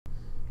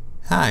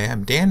Hi,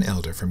 I'm Dan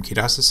Elder from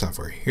Kidasa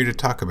Software, here to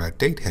talk about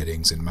date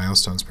headings in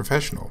Milestones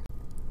Professional.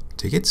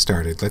 To get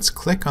started, let's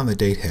click on the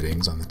date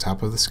headings on the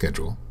top of the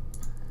schedule,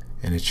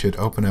 and it should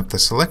open up the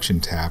Selection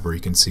tab where you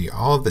can see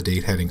all of the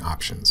date heading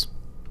options.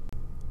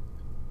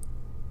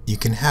 You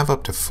can have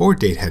up to 4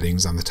 date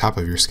headings on the top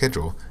of your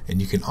schedule,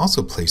 and you can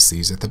also place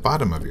these at the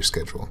bottom of your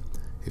schedule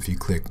if you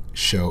click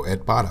Show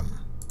at Bottom.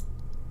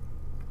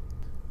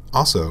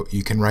 Also,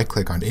 you can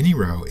right-click on any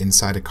row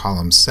inside a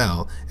column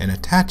cell and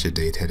attach a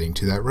date heading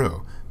to that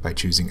row by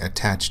choosing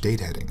Attach Date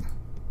Heading.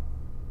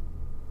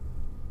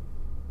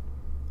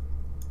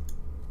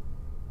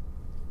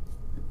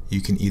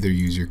 You can either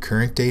use your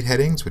current date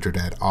headings, which would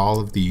add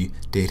all of the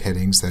date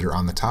headings that are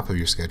on the top of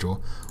your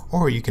schedule,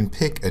 or you can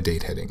pick a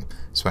date heading.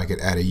 So I could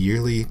add a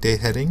yearly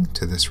date heading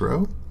to this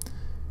row,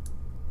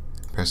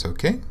 press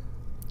OK, and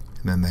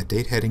then that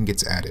date heading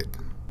gets added.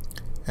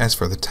 As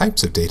for the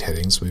types of date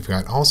headings, we've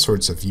got all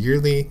sorts of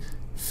yearly,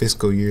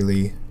 fiscal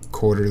yearly,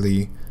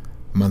 quarterly,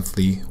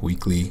 monthly,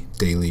 weekly,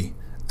 daily,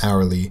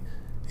 hourly,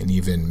 and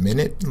even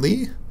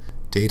minutely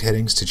date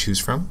headings to choose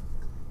from.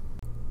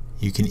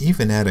 You can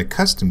even add a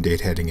custom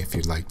date heading if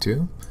you'd like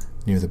to.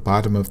 Near the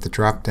bottom of the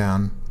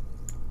drop-down,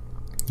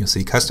 you'll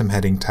see custom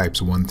heading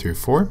types 1 through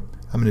 4.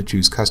 I'm going to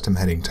choose custom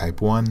heading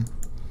type 1,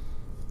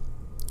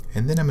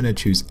 and then I'm going to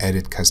choose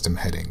Edit Custom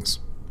Headings.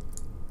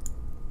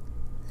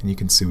 And you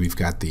can see we've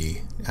got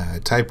the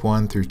type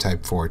 1 through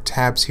type 4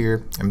 tabs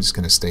here. I'm just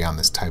going to stay on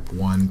this type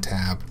 1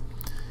 tab.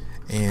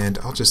 And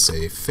I'll just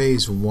say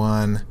phase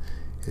 1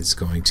 is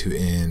going to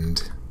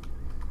end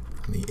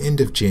on the end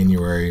of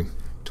January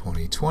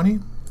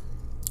 2020.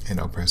 And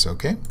I'll press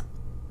OK.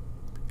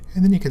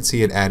 And then you can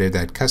see it added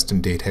that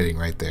custom date heading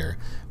right there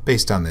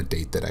based on the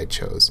date that I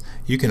chose.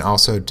 You can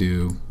also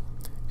do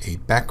a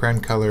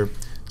background color.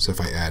 So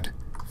if I add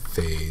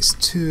phase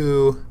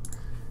 2,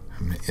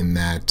 I'm going to end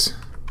that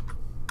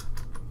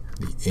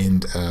the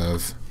end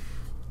of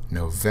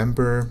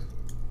November.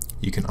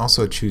 You can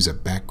also choose a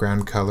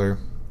background color.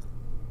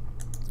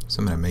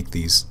 So I'm going to make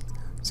these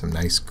some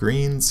nice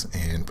greens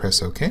and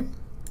press OK.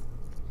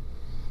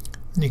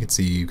 And you can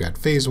see you've got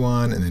phase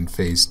 1 and then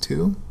phase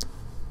 2.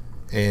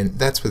 And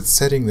that's with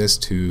setting this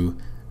to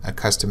a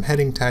custom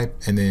heading type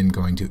and then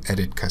going to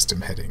Edit Custom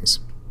Headings.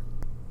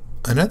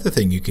 Another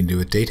thing you can do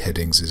with date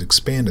headings is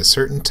expand a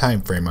certain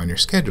time frame on your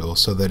schedule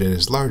so that it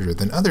is larger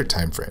than other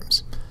time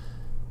frames.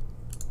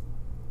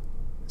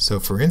 So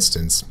for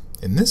instance,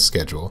 in this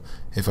schedule,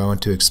 if I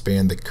want to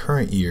expand the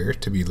current year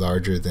to be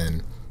larger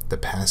than the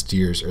past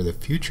years or the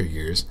future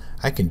years,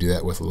 I can do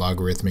that with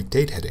logarithmic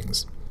date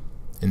headings.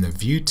 In the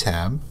View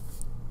tab,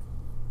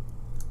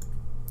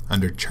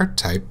 under Chart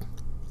Type,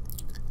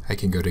 I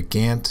can go to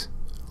Gantt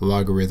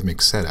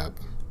Logarithmic Setup.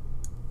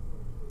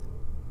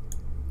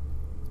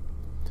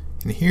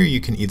 And here you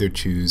can either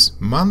choose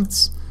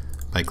months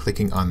by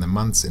clicking on the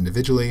months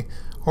individually,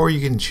 or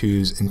you can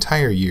choose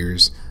entire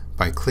years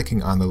by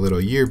clicking on the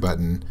little year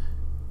button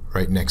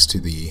right next to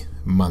the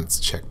months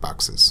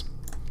checkboxes.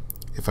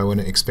 If I want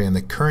to expand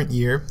the current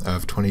year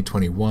of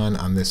 2021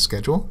 on this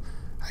schedule,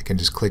 I can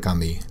just click on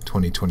the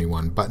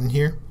 2021 button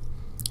here,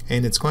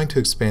 and it's going to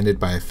expand it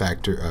by a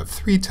factor of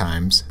 3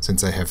 times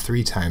since I have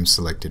 3 times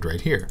selected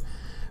right here.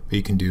 But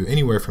you can do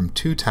anywhere from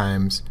 2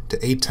 times to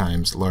 8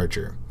 times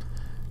larger.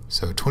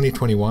 So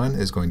 2021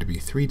 is going to be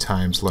 3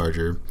 times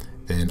larger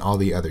than all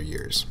the other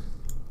years.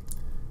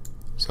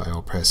 So I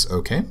will press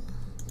OK.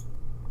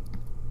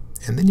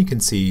 And then you can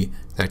see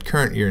that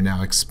current year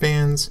now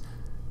expands,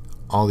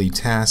 all the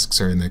tasks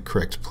are in the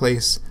correct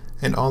place,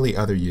 and all the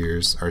other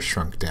years are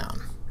shrunk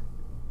down.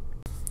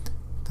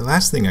 The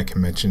last thing I can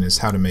mention is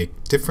how to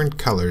make different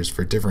colors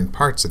for different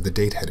parts of the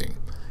date heading.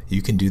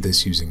 You can do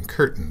this using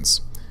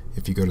curtains.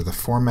 If you go to the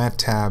Format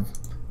tab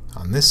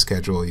on this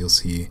schedule, you'll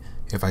see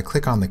if I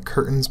click on the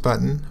Curtains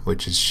button,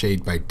 which is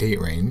Shade by Date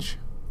Range,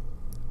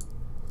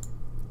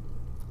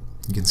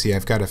 you can see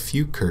I've got a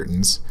few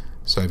curtains.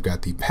 So I've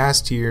got the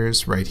past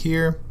years right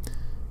here,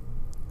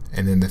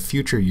 and then the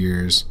future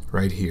years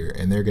right here,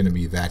 and they're going to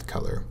be that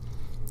color.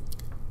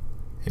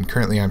 And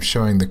currently I'm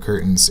showing the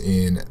curtains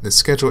in the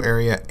schedule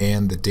area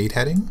and the date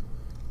heading.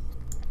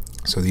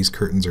 So these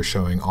curtains are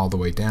showing all the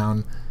way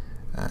down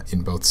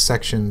in both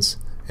sections.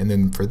 And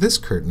then for this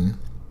curtain,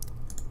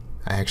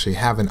 I actually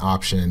have an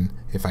option.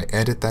 If I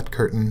edit that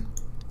curtain,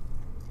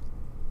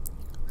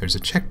 there's a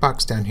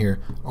checkbox down here,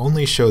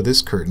 only show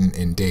this curtain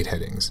in date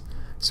headings.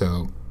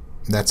 So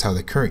that's how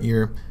the current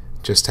year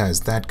just has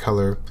that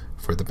color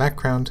for the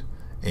background,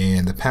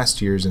 and the past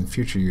years and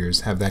future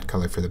years have that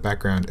color for the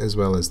background as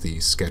well as the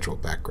schedule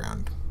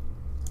background.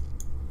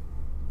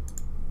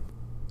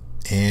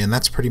 And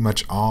that's pretty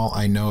much all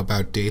I know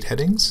about date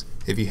headings.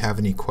 If you have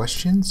any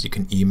questions, you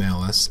can email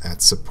us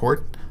at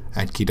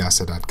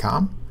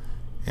support@kidasa.com,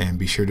 and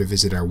be sure to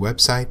visit our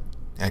website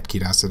at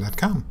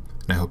kidasa.com.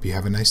 And I hope you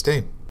have a nice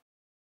day.